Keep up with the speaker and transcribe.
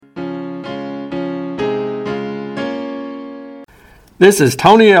This is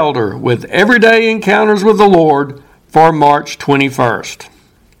Tony Elder with Everyday Encounters with the Lord for March 21st.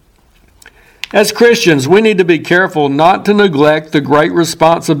 As Christians, we need to be careful not to neglect the great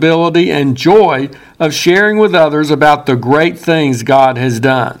responsibility and joy of sharing with others about the great things God has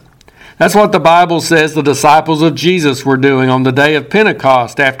done. That's what the Bible says the disciples of Jesus were doing on the day of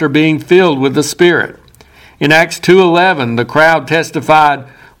Pentecost after being filled with the Spirit. In Acts 2:11, the crowd testified,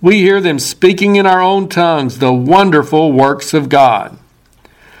 "We hear them speaking in our own tongues the wonderful works of God."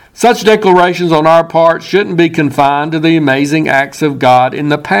 Such declarations on our part shouldn't be confined to the amazing acts of God in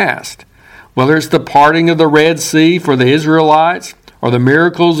the past. Whether it's the parting of the Red Sea for the Israelites, or the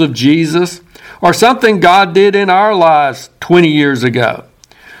miracles of Jesus, or something God did in our lives 20 years ago.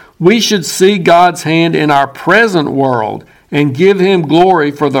 We should see God's hand in our present world and give Him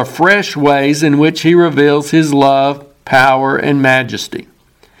glory for the fresh ways in which He reveals His love, power, and majesty.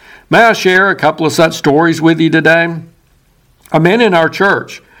 May I share a couple of such stories with you today? A man in our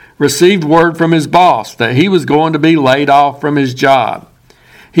church received word from his boss that he was going to be laid off from his job.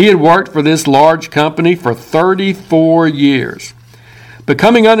 He had worked for this large company for 34 years.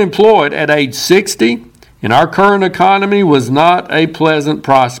 Becoming unemployed at age 60 in our current economy was not a pleasant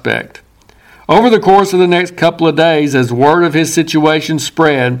prospect. Over the course of the next couple of days, as word of his situation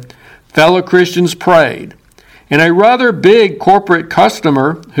spread, fellow Christians prayed. And a rather big corporate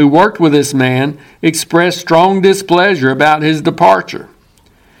customer who worked with this man expressed strong displeasure about his departure.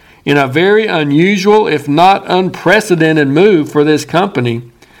 In a very unusual, if not unprecedented move for this company,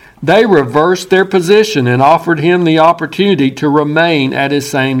 they reversed their position and offered him the opportunity to remain at his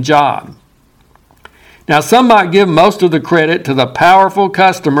same job. Now, some might give most of the credit to the powerful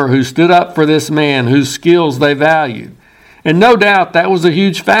customer who stood up for this man whose skills they valued. And no doubt that was a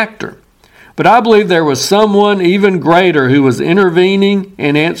huge factor. But I believe there was someone even greater who was intervening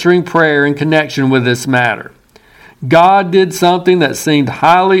and answering prayer in connection with this matter. God did something that seemed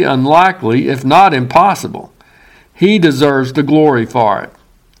highly unlikely, if not impossible. He deserves the glory for it.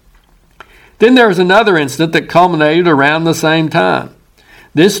 Then there was another incident that culminated around the same time.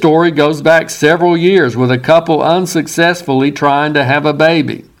 This story goes back several years with a couple unsuccessfully trying to have a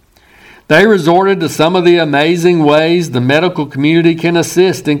baby. They resorted to some of the amazing ways the medical community can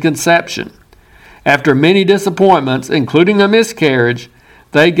assist in conception. After many disappointments, including a miscarriage,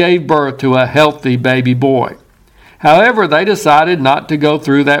 they gave birth to a healthy baby boy. However, they decided not to go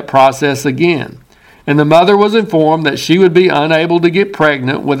through that process again, and the mother was informed that she would be unable to get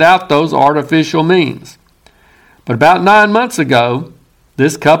pregnant without those artificial means. But about 9 months ago,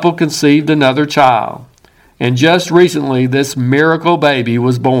 this couple conceived another child, and just recently this miracle baby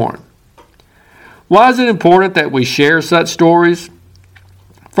was born. Why is it important that we share such stories?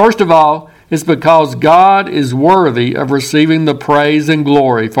 First of all, it's because God is worthy of receiving the praise and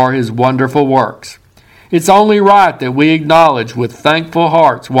glory for His wonderful works. It's only right that we acknowledge with thankful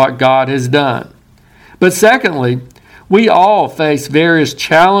hearts what God has done. But secondly, we all face various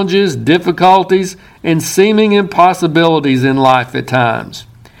challenges, difficulties, and seeming impossibilities in life at times.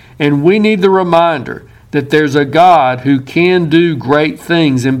 And we need the reminder that there's a God who can do great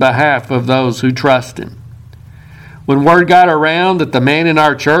things in behalf of those who trust Him. When word got around that the man in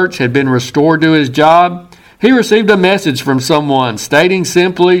our church had been restored to his job, he received a message from someone stating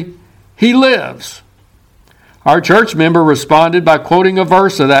simply, "He lives." Our church member responded by quoting a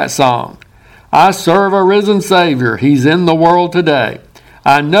verse of that song. "I serve a risen Savior. He's in the world today.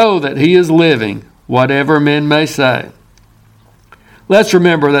 I know that He is living, whatever men may say." Let's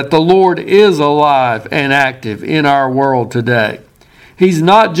remember that the Lord is alive and active in our world today. He's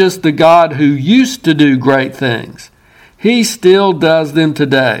not just the God who used to do great things. He still does them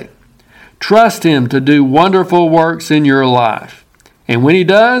today. Trust Him to do wonderful works in your life. And when He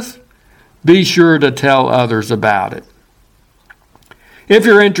does, be sure to tell others about it. If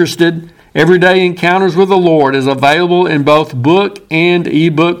you're interested, Everyday Encounters with the Lord is available in both book and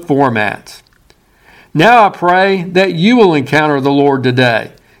ebook formats. Now I pray that you will encounter the Lord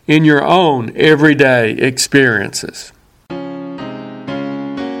today in your own everyday experiences.